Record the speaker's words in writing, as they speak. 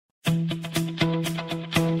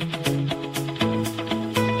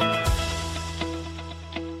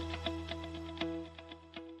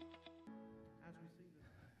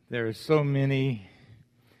are so many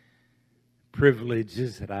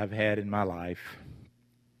privileges that I've had in my life.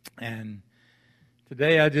 And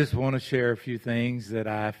today I just want to share a few things that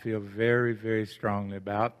I feel very, very strongly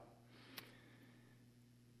about.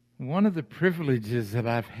 One of the privileges that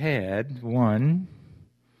I've had, one,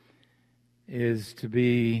 is to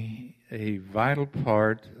be a vital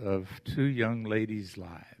part of two young ladies'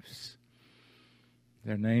 lives.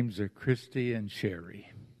 Their names are Christy and Sherry.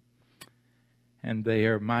 And they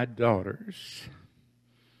are my daughters.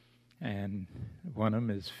 And one of them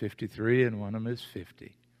is 53 and one of them is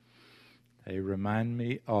 50. They remind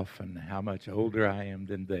me often how much older I am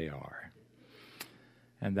than they are.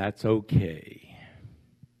 And that's okay.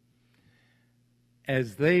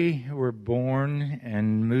 As they were born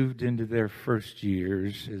and moved into their first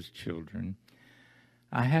years as children,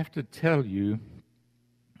 I have to tell you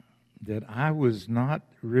that I was not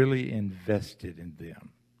really invested in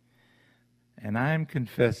them. And I'm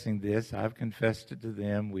confessing this. I've confessed it to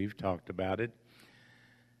them. We've talked about it.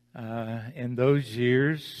 In those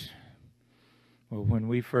years, well, when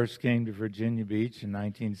we first came to Virginia Beach in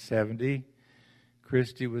 1970,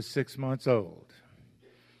 Christy was 6 months old.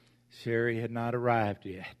 Sherry had not arrived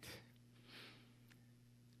yet.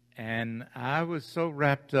 And I was so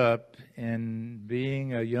wrapped up in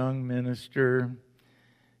being a young minister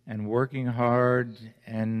and working hard,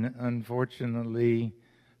 and unfortunately,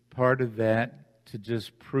 part of that to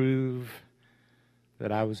just prove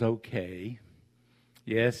that I was okay.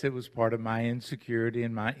 Yes, it was part of my insecurity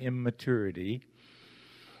and my immaturity.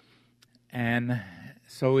 And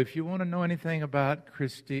so if you want to know anything about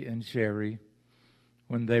Christy and Sherry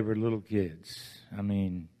when they were little kids, I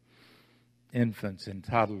mean infants and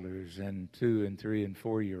toddlers and 2 and 3 and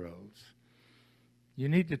 4-year-olds, you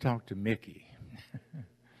need to talk to Mickey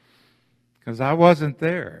because I wasn't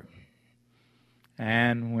there.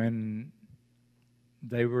 And when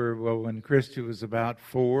Christy was about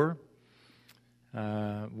 4,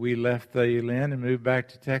 we left Thaylen and moved back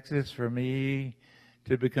to Texas for me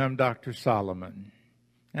to become Dr. Solomon.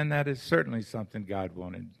 And that is certainly something God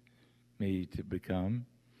wanted me to become,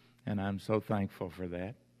 and I'm so thankful for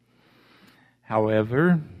that.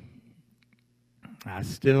 However, I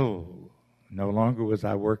still, no longer was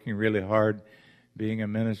I working really hard being a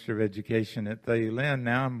minister of education at Thaylen.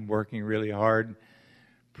 Now I'm working really hard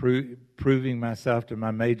proving myself to my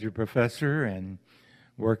major professor and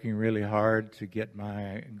working really hard to get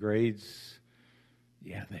my grades.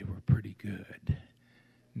 Yeah, they were pretty good.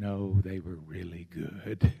 No, they were really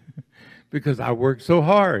good because I worked so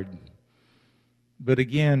hard. But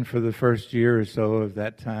again, for the first year or so of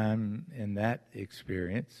that time in that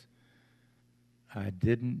experience, I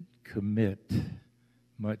didn't commit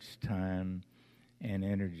much time and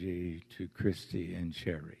energy to Christy and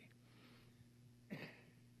Sherry.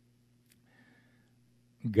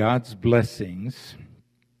 God's blessings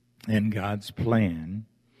and God's plan,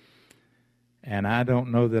 and I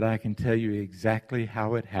don't know that I can tell you exactly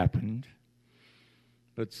how it happened,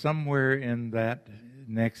 but somewhere in that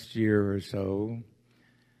next year or so,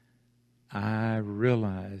 I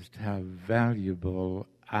realized how valuable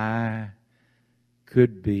I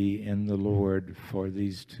could be in the Lord for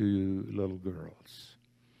these two little girls.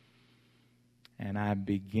 And I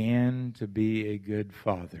began to be a good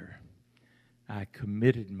father. I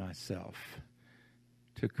committed myself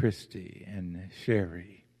to Christy and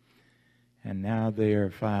Sherry. And now they are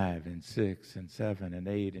 5 and 6 and 7 and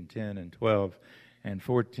 8 and 10 and 12 and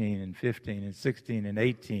 14 and 15 and 16 and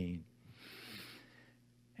 18.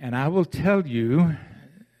 And I will tell you,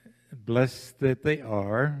 blessed that they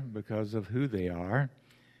are because of who they are,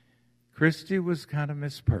 Christy was kind of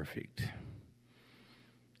Miss Perfect.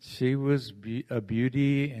 She was a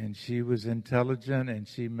beauty, and she was intelligent, and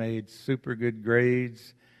she made super good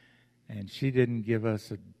grades, and she didn't give us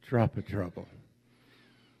a drop of trouble.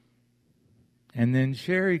 And then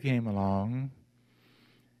Sherry came along,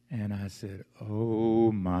 and I said,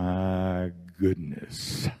 oh my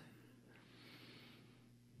goodness.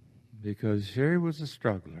 Because Sherry was a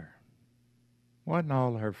struggler. Wasn't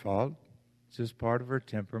all her fault. Just part of her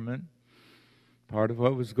temperament, part of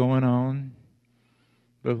what was going on.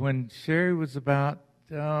 But when Sherry was about,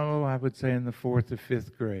 I would say in the 4th or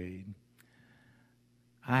 5th grade,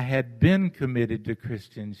 I had been committed to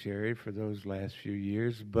Christian Sherry for those last few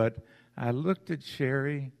years, but I looked at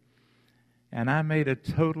Sherry and I made a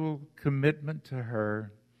total commitment to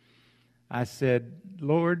her. I said,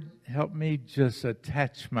 Lord, help me just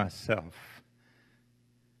attach myself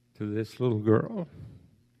to this little girl.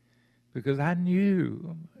 Because I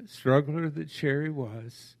knew, struggler that Sherry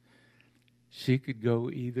was, she could go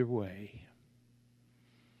either way.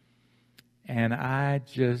 And I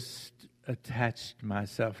just attached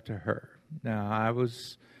myself to her. Now, I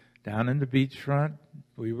was down in the beachfront.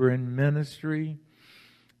 We were in ministry.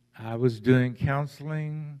 I was doing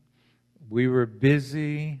counseling. We were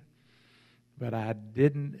busy. But I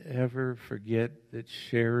didn't ever forget that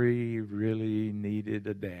Sherry really needed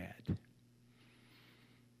a dad.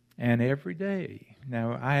 And every day.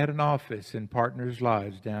 Now, I had an office in Partners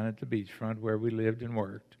Lodge down at the beachfront where we lived and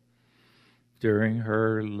worked during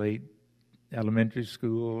her late elementary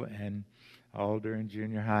school and all during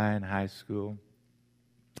junior high and high school.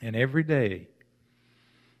 And every day,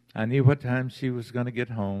 I knew what time she was going to get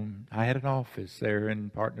home. I had an office there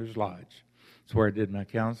in Partners Lodge. That's where I did my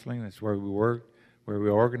counseling. That's where we worked, where we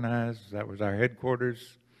organized. That was our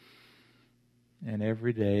headquarters. And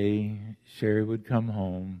every day, Sherry would come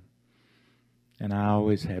home, and I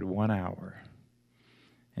always had 1 hour.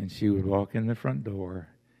 And she would walk in the front door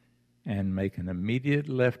and make an immediate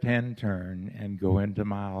left-hand turn and go into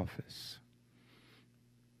my office.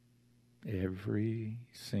 Every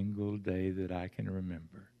single day that I can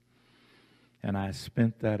remember. And I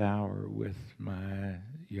spent that hour with my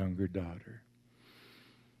younger daughter.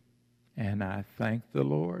 And I thank the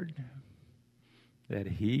Lord that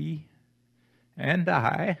He and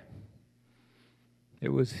it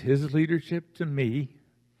was His leadership to me,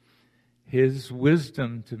 His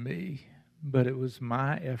wisdom to me, but it was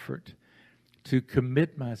my effort to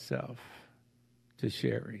commit myself to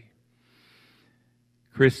Sherry.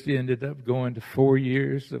 Christy ended up going to 4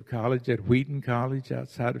 years of college at Wheaton College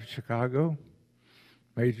outside of Chicago,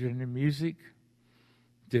 majored in music,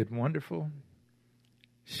 did wonderful.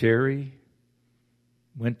 Sherry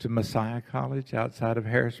went to Messiah College outside of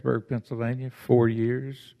Harrisburg, Pennsylvania, 4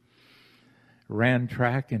 years, ran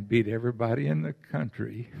track and beat everybody in the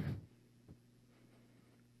country.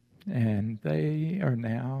 And they are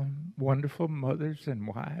now wonderful mothers and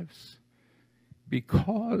wives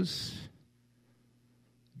because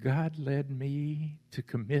God led me to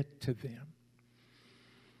commit to them.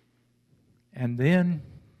 And then,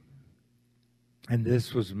 and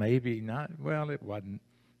this was maybe not, well, it wasn't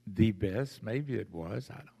the best. Maybe it was.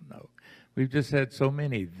 I don't know. We've just had so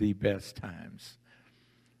many the best times.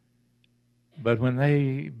 But when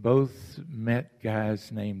they both met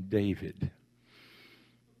guys named David,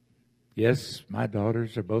 yes, my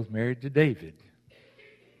daughters are both married to David.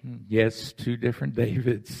 Yes, 2 different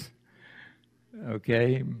Davids.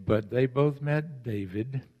 Okay, but they both met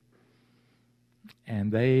David,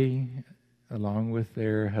 and they, along with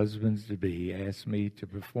their husbands-to-be, asked me to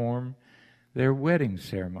perform their wedding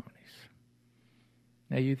ceremonies.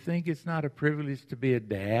 Now, you think it's not a privilege to be a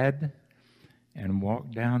dad and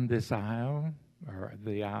walk down this aisle, or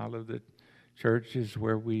the aisle of the churches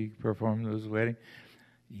where we perform those weddings?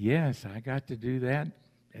 Yes, I got to do that,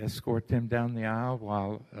 escort them down the aisle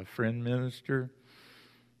while a friend minister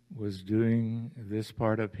was doing this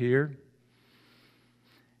part up here.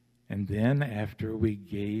 And then after we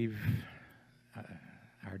gave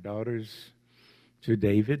our daughters to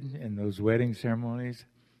David in those wedding ceremonies,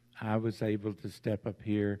 I was able to step up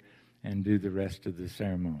here and do the rest of the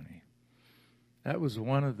ceremony. That was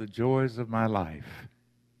one of the joys of my life,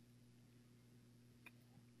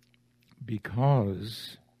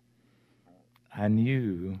 because I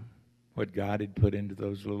knew what God had put into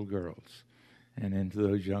those little girls and into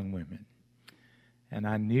those young women. And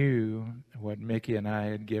I knew what Mickey and I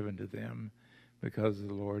had given to them because of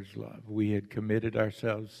the Lord's love. We had committed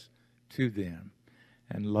ourselves to them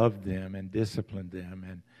and loved them and disciplined them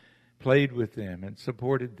and played with them and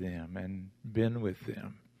supported them and been with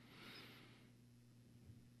them.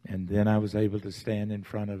 And then I was able to stand in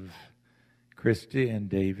front of Christy and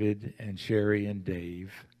David and Sherry and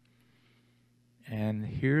Dave and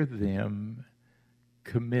hear them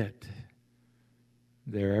commit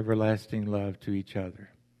their everlasting love to each other.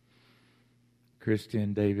 Christy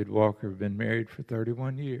and David Walker have been married for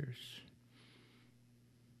 31 years.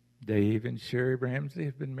 Dave and Sherry Ramsey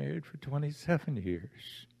have been married for 27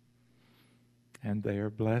 years. And they are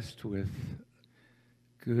blessed with,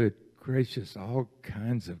 good gracious, all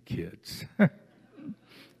kinds of kids.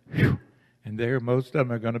 And most of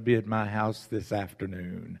them are going to be at my house this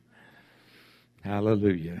afternoon.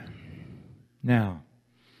 Hallelujah. Now,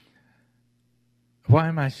 why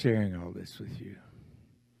am I sharing all this with you?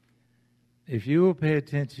 If you will pay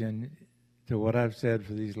attention to what I've said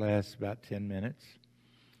for these last about 10 minutes,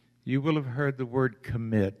 you will have heard the word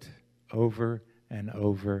commit over and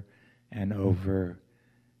over and over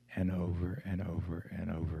and over and over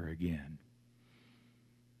and over again.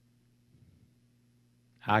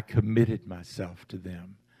 I committed myself to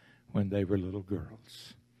them when they were little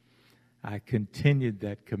girls. I continued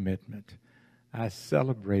that commitment. I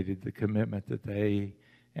celebrated the commitment that they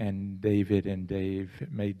and David and Dave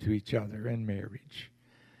made to each other in marriage.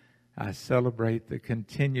 I celebrate the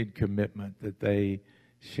continued commitment that they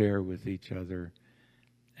share with each other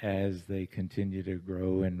as they continue to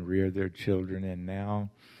grow and rear their children. And now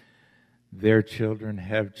their children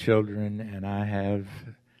have children, and I have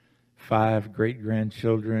 5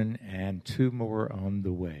 great-grandchildren and 2 more on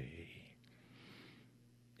the way.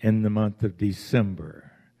 In the month of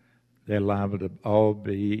December, they're liable to all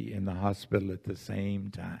be in the hospital at the same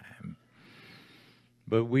time.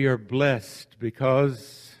 But we are blessed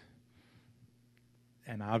because,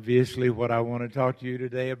 and obviously what I want to talk to you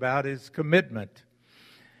today about is commitment.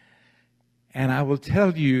 And I will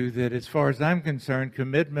tell you that as far as I'm concerned,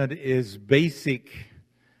 commitment is basic,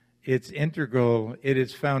 it's integral, it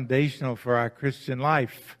is foundational for our Christian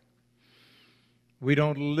life. We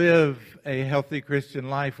don't live a healthy Christian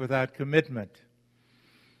life without commitment.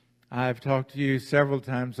 I've talked to you several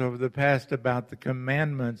times over the past about the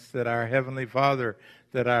commandments that our Heavenly Father,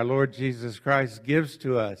 that our Lord Jesus Christ gives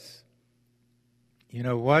to us. You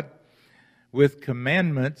know what? With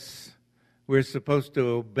commandments, we're supposed to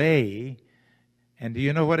obey. And do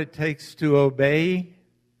you know what it takes to obey?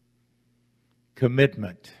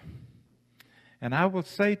 Commitment. And I will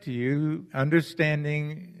say to you,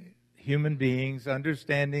 understanding human beings,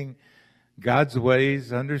 understanding God's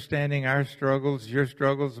ways, understanding our struggles, your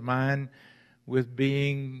struggles, mine, with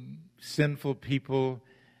being sinful people,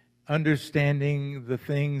 understanding the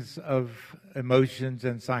things of emotions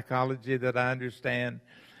and psychology that I understand,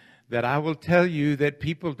 that I will tell you that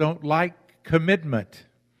people don't like commitment.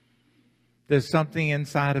 There's something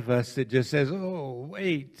inside of us that just says, oh,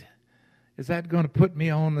 wait, is that going to put me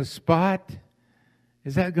on the spot?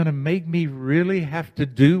 Is that going to make me really have to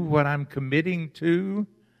do what I'm committing to?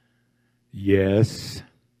 Yes.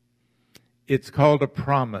 It's called a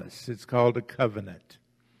promise. It's called a covenant.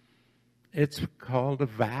 It's called a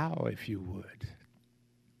vow, if you would.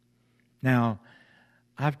 Now,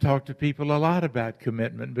 I've talked to people a lot about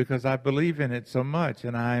commitment because I believe in it so much.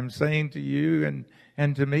 And I'm saying to you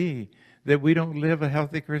and to me that we don't live a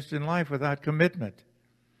healthy Christian life without commitment.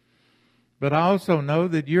 But I also know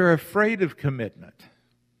that you're afraid of commitment.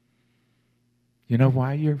 You know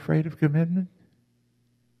why you're afraid of commitment?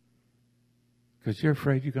 Because you're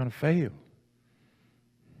afraid you're going to fail.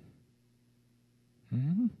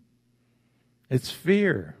 It's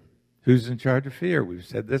fear. Who's in charge of fear? We've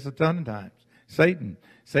said this a ton of times. Satan.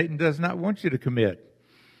 Satan does not want you to commit.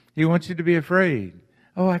 He wants you to be afraid.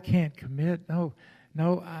 Oh, I can't commit. No,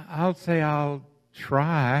 I'll say I'll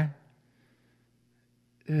try.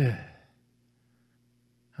 Ugh.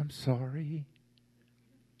 I'm sorry.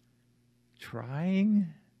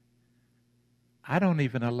 Trying? I don't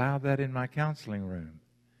even allow that in my counseling room.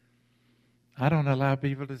 I don't allow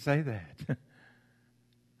people to say that.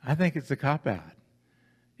 I think it's a cop-out.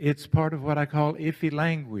 It's part of what I call iffy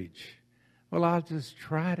language. Well, I'll just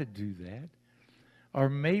try to do that. Or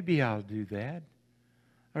maybe I'll do that.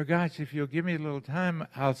 Or gosh, if you'll give me a little time,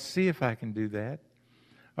 I'll see if I can do that.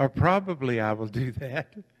 Or probably I will do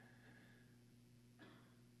that.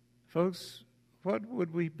 Folks, what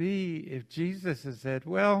would we be if Jesus had said,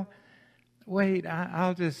 well, wait,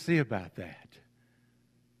 I'll just see about that?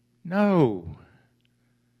 No.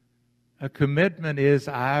 A commitment is,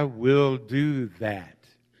 I will do that.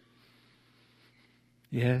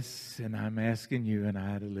 Yes, and I'm asking you and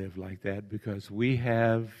I to live like that because we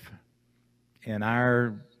have in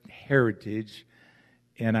our heritage,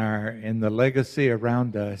 in the legacy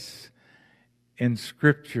around us, in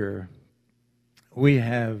Scripture, we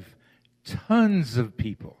have tons of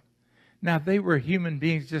people. Now, they were human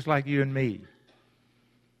beings just like you and me.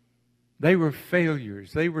 They were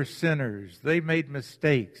failures. They were sinners. They made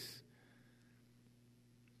mistakes.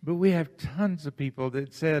 But we have tons of people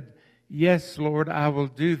that said, yes, Lord, I will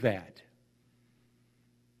do that.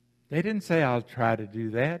 They didn't say, I'll try to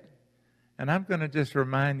do that. And I'm going to just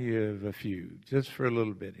remind you of a few, just for a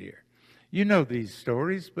little bit here. You know these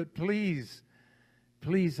stories, but please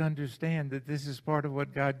understand that this is part of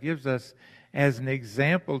what God gives us as an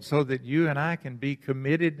example so that you and I can be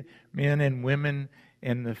committed men and women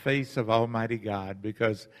in the face of Almighty God.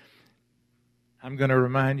 Because I'm going to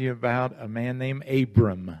remind you about a man named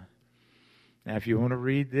Abram. Now, if you want to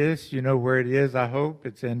read this, you know where it is, I hope.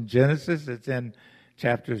 It's in Genesis. It's in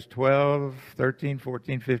chapters 12, 13,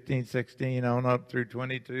 14, 15, 16, on up through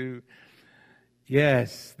 22.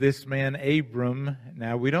 Yes, this man Abram.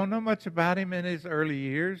 Now, we don't know much about him in his early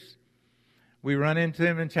years. We run into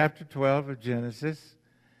him in chapter 12 of Genesis.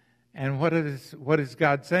 And what is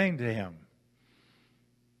God saying to him?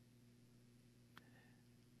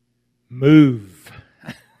 Move.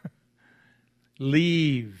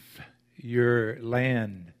 Leave your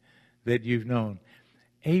land that you've known.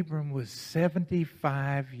 Abram was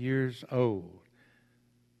 75 years old.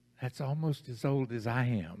 That's almost as old as I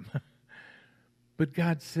am. But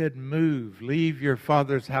God said, move, leave your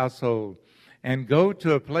father's household, and go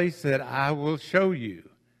to a place that I will show you.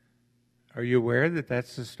 Are you aware that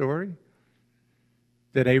that's the story?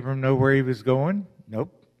 Did Abram know where he was going?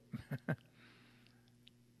 Nope.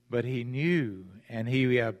 But he knew, and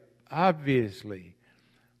he obviously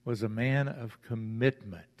was a man of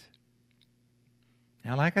commitment.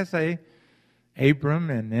 Now, like I say, Abram,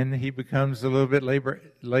 and then he becomes a little bit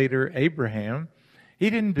later Abraham. He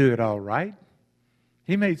didn't do it all right.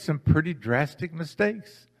 He made some pretty drastic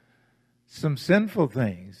mistakes, some sinful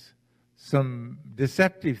things, some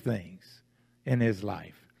deceptive things in his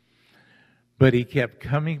life. But he kept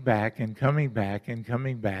coming back and coming back and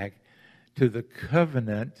coming back to the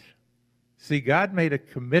covenant. See, God made a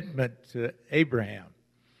commitment to Abraham,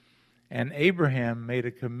 and Abraham made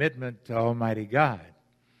a commitment to Almighty God.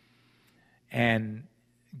 And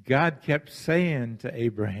God kept saying to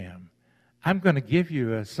Abraham, I'm going to give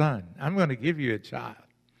you a son. I'm going to give you a child.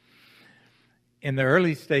 In the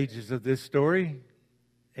early stages of this story,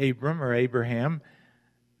 Abraham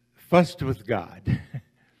fussed with God.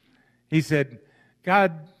 He said,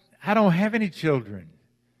 God, I don't have any children.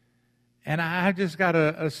 And I've just got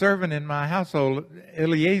a servant in my household,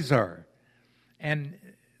 Eliezer. And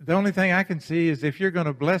the only thing I can see is if you're going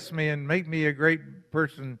to bless me and make me a great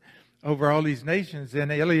person over all these nations, then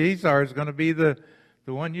Eliezer is going to be the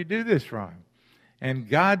one you do this from. And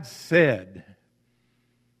God said,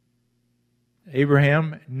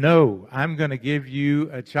 Abraham, no, I'm going to give you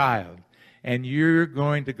a child. And you're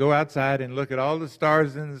going to go outside and look at all the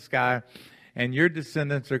stars in the sky, and your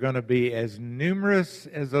descendants are going to be as numerous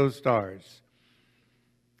as those stars.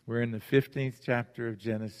 We're in the 15th chapter of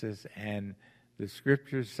Genesis, and the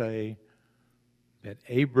scriptures say that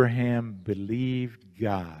Abraham believed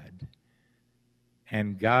God,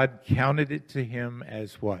 and God counted it to him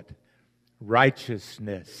as what?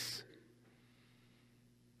 Righteousness.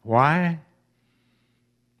 Why?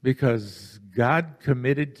 Because God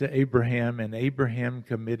committed to Abraham, and Abraham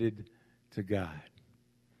committed to God.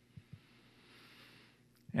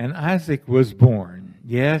 And Isaac was born.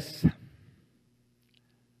 Yes,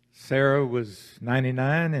 Sarah was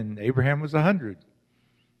 99 and Abraham was 100.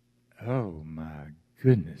 Oh my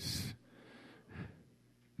goodness.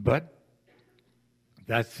 But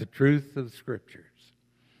that's the truth of the Scriptures.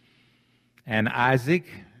 And Isaac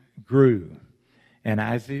grew, and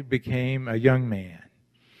Isaac became a young man.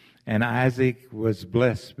 And Isaac was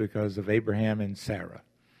blessed because of Abraham and Sarah.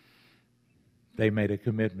 They made a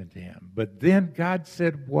commitment to him. But then God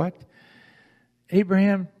said, what?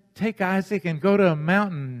 Abraham, take Isaac and go to a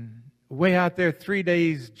mountain way out there, 3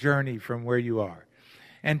 days journey from where you are.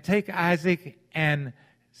 And take Isaac and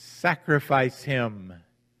sacrifice him.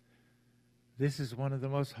 This is one of the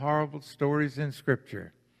most horrible stories in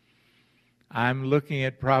Scripture. I'm looking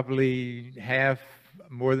at probably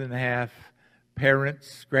more than half,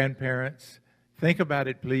 parents, grandparents. Think about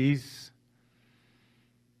it, please.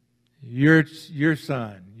 Your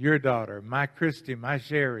son, your daughter, my Christy, my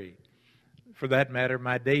Sherry, for that matter,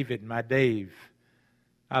 my David, my Dave.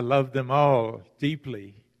 I love them all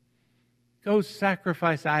deeply. Go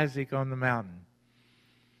sacrifice Isaac on the mountain.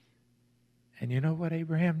 And you know what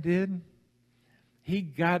Abraham did? He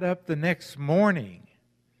got up the next morning.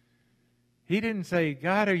 He didn't say,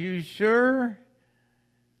 God, are you sure?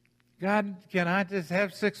 God, can I just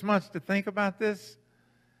have 6 months to think about this?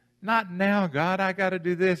 Not now, God. I got to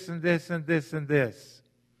do this and this and this and this.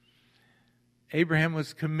 Abraham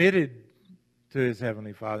was committed to his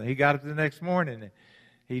Heavenly Father. He got up the next morning.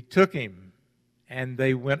 He took him, and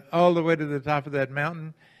they went all the way to the top of that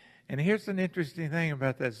mountain. And here's an interesting thing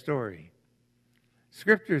about that story.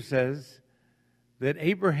 Scripture says that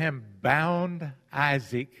Abraham bound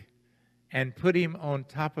Isaac and put him on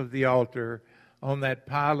top of the altar on that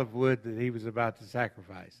pile of wood that he was about to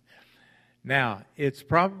sacrifice. Now, it's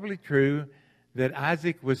probably true that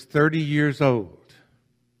Isaac was 30 years old.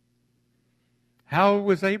 How old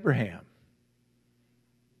was Abraham?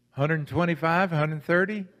 125,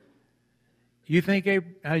 130? You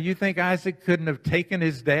think Isaac couldn't have taken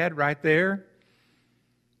his dad right there?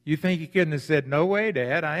 You think he couldn't have said, no way,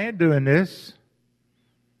 Dad, I ain't doing this.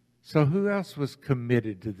 So who else was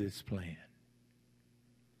committed to this plan?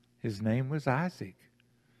 His name was Isaac.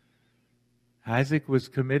 Isaac was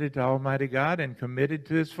committed to Almighty God and committed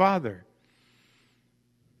to his father.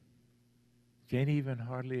 Can't even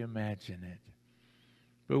hardly imagine it.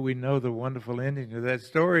 But we know the wonderful ending of that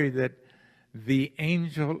story, that the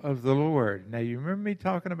angel of the Lord. Now, you remember me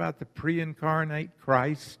talking about the pre-incarnate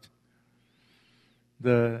Christ?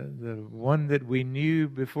 the one that we knew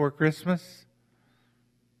before Christmas?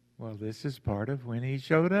 Well, this is part of when he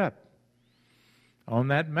showed up on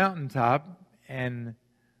that mountaintop, and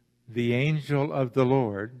the angel of the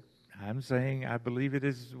Lord, I'm saying I believe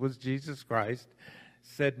was Jesus Christ,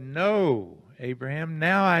 said, "No, Abraham,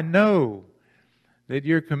 now I know that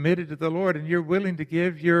you're committed to the Lord and you're willing to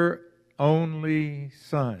give your only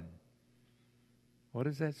son." What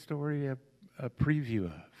is that story a preview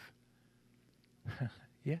of?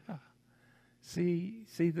 Yeah. See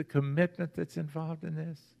the commitment that's involved in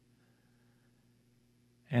this?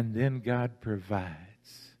 And then God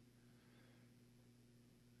provides.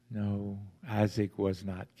 No, Isaac was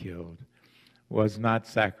not killed, was not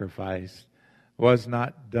sacrificed, was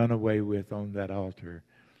not done away with on that altar.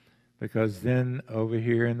 Because then over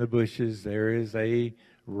here in the bushes there is a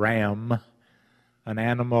ram, an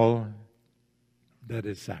animal that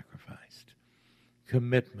is sacrificed.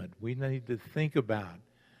 Commitment. We need to think about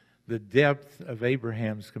the depth of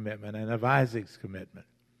Abraham's commitment and of Isaac's commitment.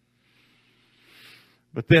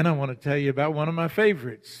 But then I want to tell you about one of my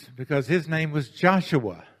favorites, because his name was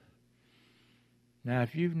Joshua. Now,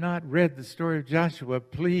 if you've not read the story of Joshua,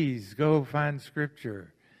 please go find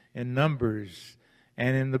Scripture in Numbers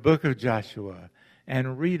and in the book of Joshua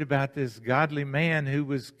and read about this godly man who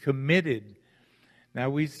was committed. Now,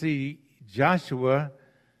 we see Joshua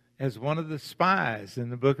as one of the spies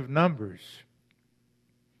in the book of Numbers.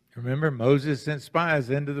 Remember, Moses sent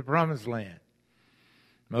spies into the promised land.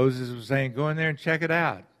 Moses was saying, go in there and check it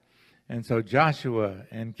out. And so Joshua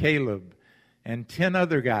and Caleb and 10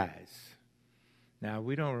 other guys. Now,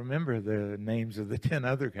 we don't remember the names of the 10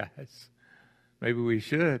 other guys. Maybe we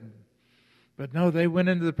should. But no, they went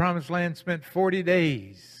into the promised land, spent 40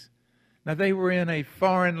 days. Now, they were in a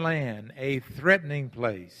foreign land, a threatening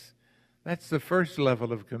place. That's the first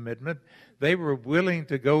level of commitment. They were willing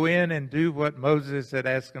to go in and do what Moses had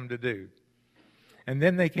asked them to do. And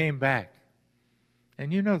then they came back.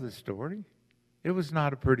 And you know the story. It was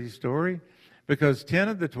not a pretty story, because 10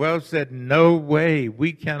 of the 12 said, no way,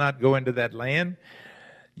 we cannot go into that land.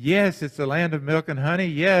 Yes, it's a land of milk and honey.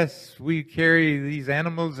 Yes, we carry these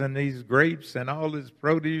animals and these grapes and all this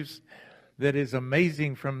produce that is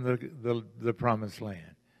amazing from the promised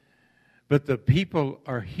land. But the people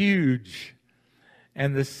are huge,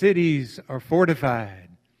 and the cities are fortified.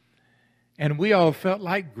 And we all felt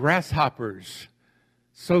like grasshoppers,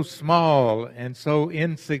 so small and so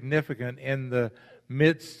insignificant in the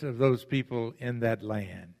midst of those people in that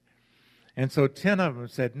land. And so 10 of them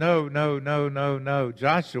said, no, no, no, no, no.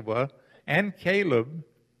 Joshua and Caleb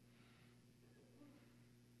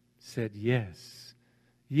said, yes.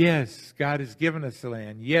 Yes, God has given us the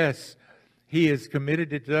land. Yes, He has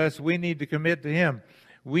committed it to us. We need to commit to Him.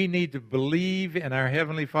 We need to believe in our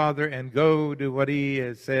Heavenly Father and go do what He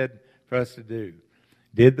has said for us to do.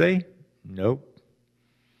 Did they? Nope.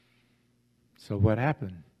 So what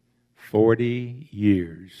happened? 40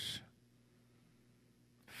 years.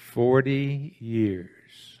 40 years.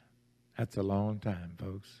 That's a long time,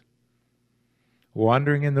 folks.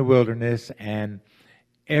 Wandering in the wilderness, and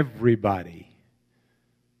everybody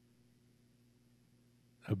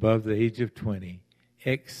above the age of 20,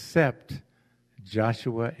 except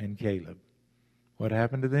Joshua and Caleb. What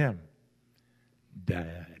happened to them?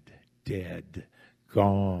 Died, dead,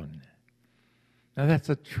 gone. Now that's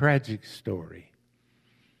a tragic story.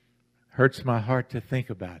 Hurts my heart to think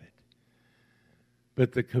about it.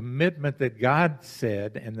 But the commitment that God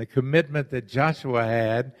said and the commitment that Joshua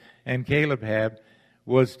had and Caleb had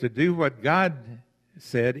was to do what God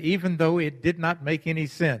said, even though it did not make any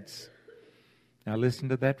sense. Now listen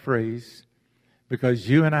to that phrase, because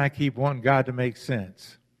you and I keep wanting God to make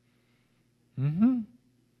sense.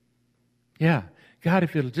 Yeah. God,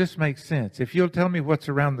 if it'll just make sense. If you'll tell me what's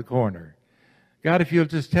around the corner. God, if you'll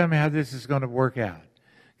just tell me how this is going to work out.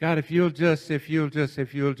 God, if you'll just,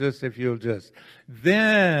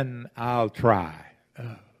 then I'll try.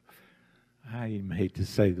 Oh, I even hate to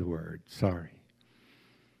say the word. Sorry.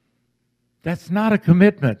 That's not a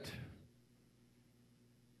commitment.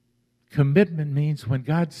 Commitment means when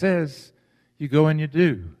God says, you go and you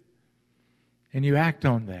do. And you act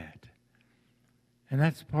on that. And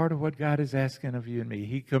that's part of what God is asking of you and me.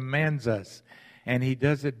 He commands us. And He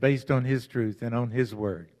does it based on His truth and on His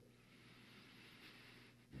word.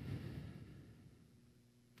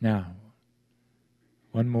 Now,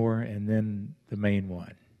 one more and then the main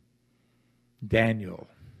one. Daniel.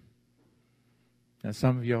 Now,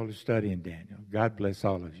 some of y'all are studying Daniel. God bless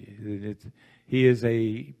all of you. He is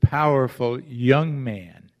a powerful young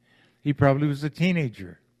man. He probably was a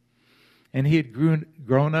teenager. And he had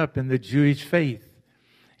grown up in the Jewish faith.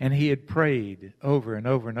 And he had prayed over and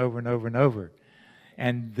over and over and over and over.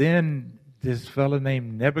 And then this fellow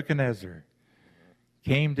named Nebuchadnezzar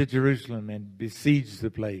came to Jerusalem and besieged the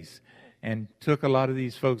place and took a lot of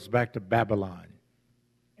these folks back to Babylon.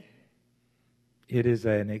 It is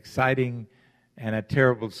an exciting and a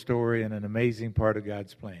terrible story and an amazing part of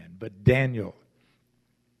God's plan. But Daniel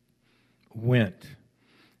went.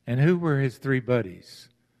 And who were his three buddies?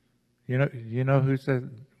 You know who said,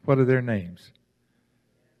 what are their names?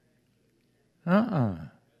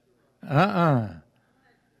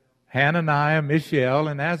 Hananiah, Mishael,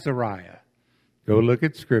 and Azariah. Go look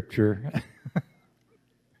at Scripture.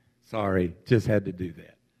 Sorry, just had to do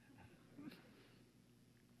that.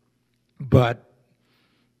 But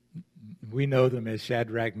we know them as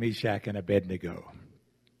Shadrach, Meshach, and Abednego.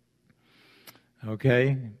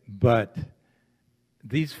 Okay? But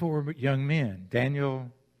these four young men, Daniel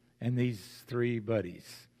and these three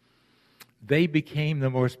buddies, they became the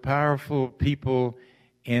most powerful people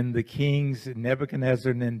in the kings,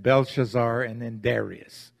 Nebuchadnezzar, and then Belshazzar, and then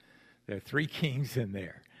Darius. There are three kings in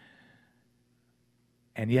there.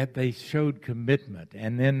 And yet they showed commitment.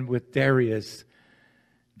 And then with Darius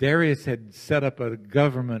had set up a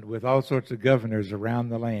government with all sorts of governors around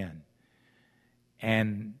the land.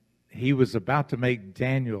 And he was about to make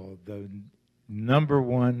Daniel the number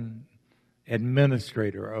one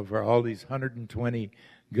administrator over all these 120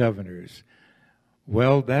 governors.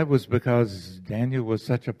 Well, that was because Daniel was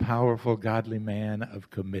such a powerful, godly man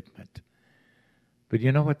of commitment. But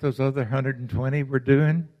you know what those other 120 were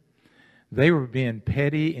doing? They were being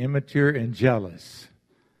petty, immature, and jealous.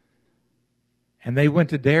 And they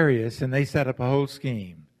went to Darius and they set up a whole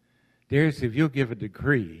scheme. Darius, if you'll give a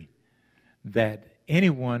decree that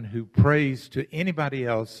anyone who prays to anybody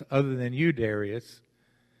else other than you, Darius,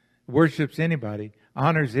 worships anybody,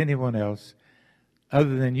 honors anyone else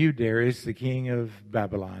other than you, Darius, the king of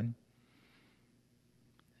Babylon.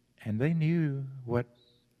 And they knew what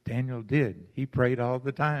Daniel did. He prayed all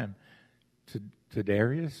the time. To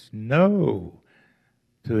Darius? No.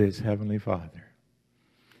 To his heavenly Father.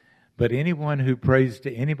 But anyone who prays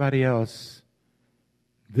to anybody else,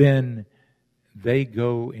 then they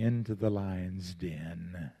go into the lion's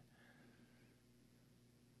den.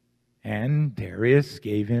 And Darius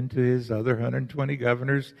gave in to his other 120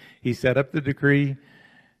 governors. He set up the decree.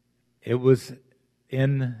 It was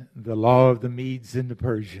in the law of the Medes and the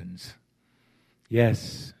Persians.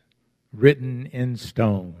 Yes, written in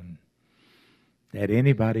stone, that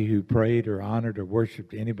anybody who prayed or honored or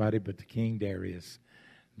worshiped anybody but the King Darius,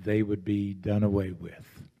 they would be done away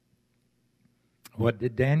with. What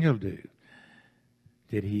did Daniel do?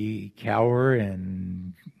 Did he cower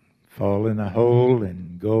and fall in a hole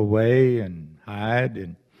and go away and hide?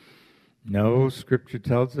 And no, Scripture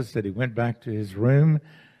tells us that he went back to his room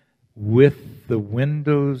with the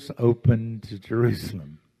windows open to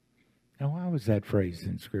Jerusalem. Now, why was that phrased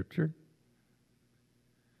in Scripture?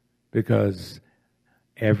 Because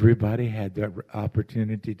everybody had the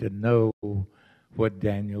opportunity to know what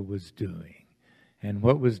Daniel was doing. And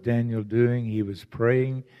what was Daniel doing? He was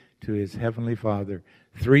praying to his heavenly Father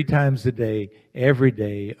 3 times a day, every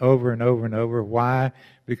day, over and over and over. Why?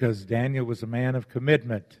 Because Daniel was a man of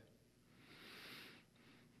commitment.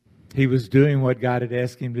 He was doing what God had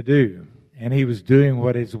asked him to do. And he was doing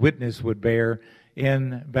what his witness would bear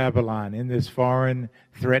in Babylon, in this foreign,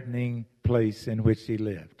 threatening place in which he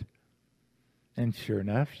lived. And sure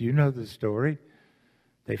enough, you know the story.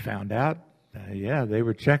 They found out, they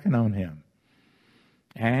were checking on him.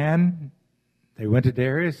 And they went to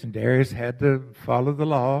Darius, and Darius had to follow the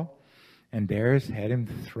law, and Darius had him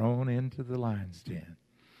thrown into the lion's den.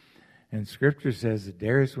 And Scripture says that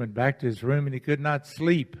Darius went back to his room and he could not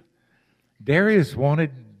sleep. Darius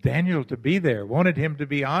wanted Daniel to be there, wanted him to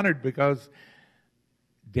be honored, because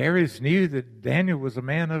Darius knew that Daniel was a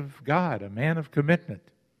man of God, a man of commitment.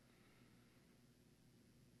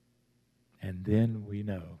 And then we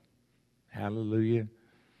know, hallelujah,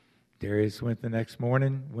 Darius went the next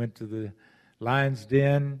morning, went to the lion's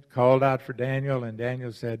den, called out for Daniel, and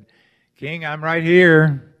Daniel said, "King, I'm right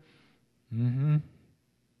here."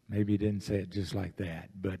 Maybe he didn't say it just like that,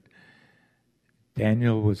 but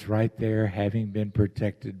Daniel was right there, having been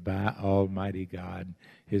protected by Almighty God,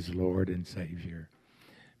 his Lord and Savior,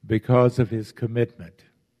 because of his commitment.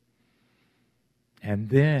 And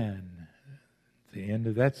then, the end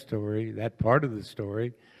of that story, that part of the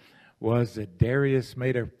story, was that Darius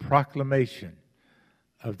made a proclamation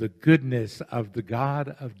of the goodness of the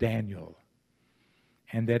God of Daniel,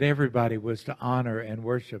 and that everybody was to honor and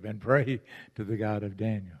worship and pray to the God of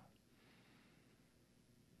Daniel.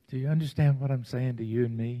 Do you understand what I'm saying to you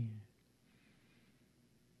and me?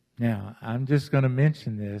 Now, I'm just going to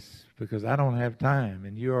mention this because I don't have time,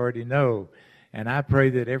 and you already know And I pray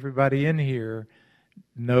that everybody in here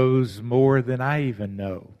knows more than I even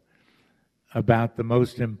know about the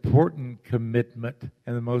most important commitment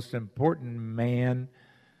and the most important man.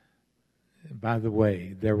 By the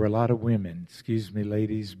way, there were a lot of women, excuse me,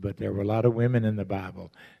 ladies, but there were a lot of women in the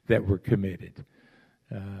Bible that were committed.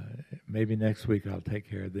 Maybe next week I'll take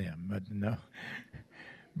care of them, but no.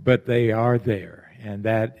 But they are there, and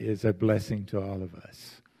that is a blessing to all of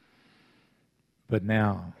us. But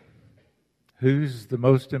now, who's the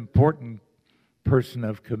most important person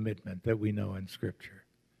of commitment that we know in Scripture?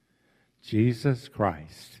 Jesus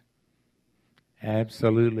Christ.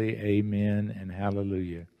 Absolutely, amen, and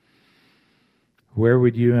hallelujah. Where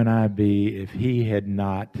would you and I be if he had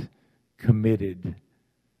not committed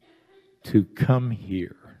to come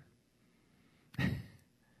here?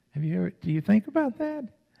 Do you think about that?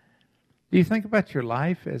 Do you think about your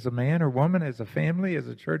life as a man or woman, as a family, as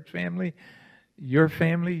a church family,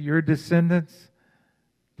 your descendants?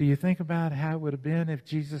 Do you think about how it would have been if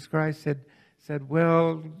Jesus Christ had said,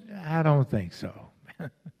 well, I don't think so.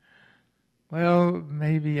 Well,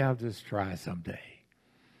 maybe I'll just try someday.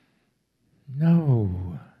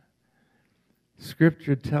 No.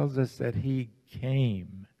 Scripture tells us that he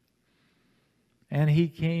came. And he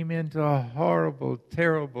came into a horrible,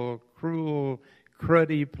 terrible, cruel,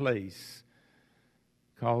 cruddy place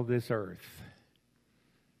called this earth.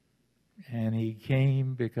 And he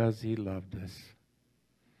came because he loved us.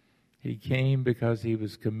 He came because he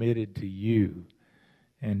was committed to you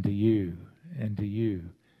and to you and to you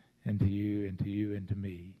and to you and to you and to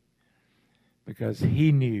me. Because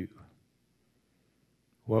he knew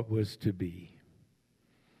what was to be.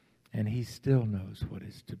 And he still knows what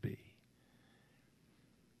is to be.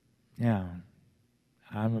 Now,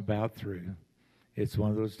 I'm about through. It's one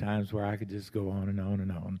of those times where I could just go on and on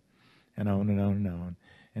and on and on and on and on,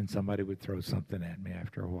 and somebody would throw something at me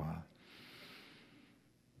after a while.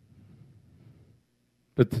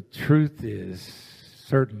 But the truth is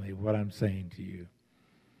certainly what I'm saying to you.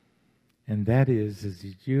 And that is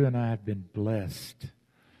that you and I have been blessed.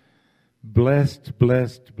 Blessed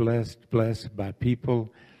by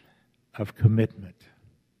people of commitment.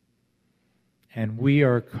 And we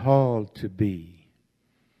are called to be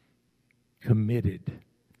committed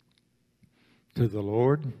to the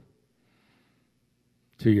Lord,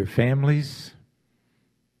 to your families,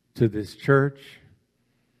 to this church.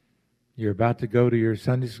 You're about to go to your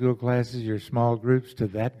Sunday school classes, your small groups, to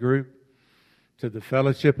that group, to the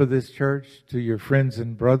fellowship of this church, to your friends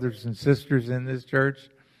and brothers and sisters in this church.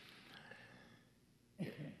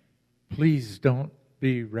 Please don't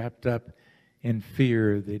be wrapped up in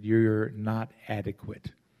fear that you're not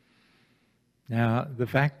adequate. Now, the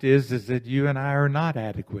fact is that you and I are not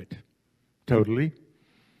adequate, totally.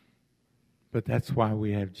 But that's why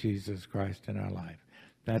we have Jesus Christ in our life.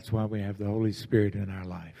 That's why we have the Holy Spirit in our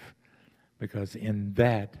life. Because in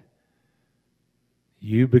that,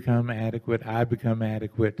 you become adequate, I become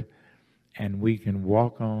adequate, and we can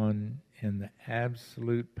walk on in the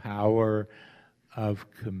absolute power of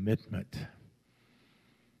commitment.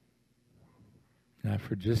 Now,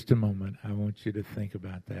 for just a moment, I want you to think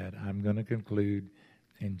about that. I'm going to conclude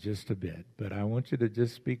in just a bit, but I want you to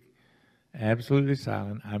just speak absolutely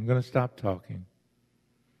silent. I'm going to stop talking.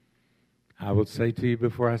 I will say to you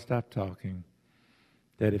before I stop talking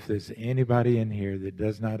that if there's anybody in here that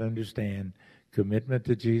does not understand commitment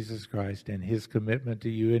to Jesus Christ and his commitment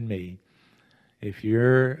to you and me, if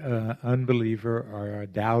you're an unbeliever or a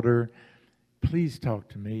doubter, please talk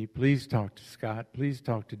to me. Please talk to Scott. Please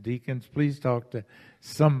talk to deacons. Please talk to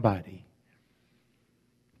somebody.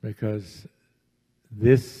 Because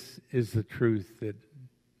this is the truth that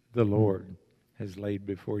the Lord has laid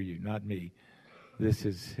before you, not me. This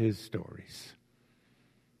is his stories.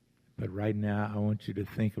 But right now, I want you to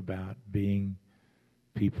think about being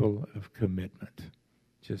people of commitment.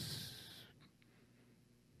 Just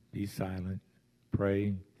be silent,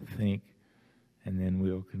 pray, think, and then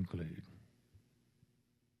we'll conclude.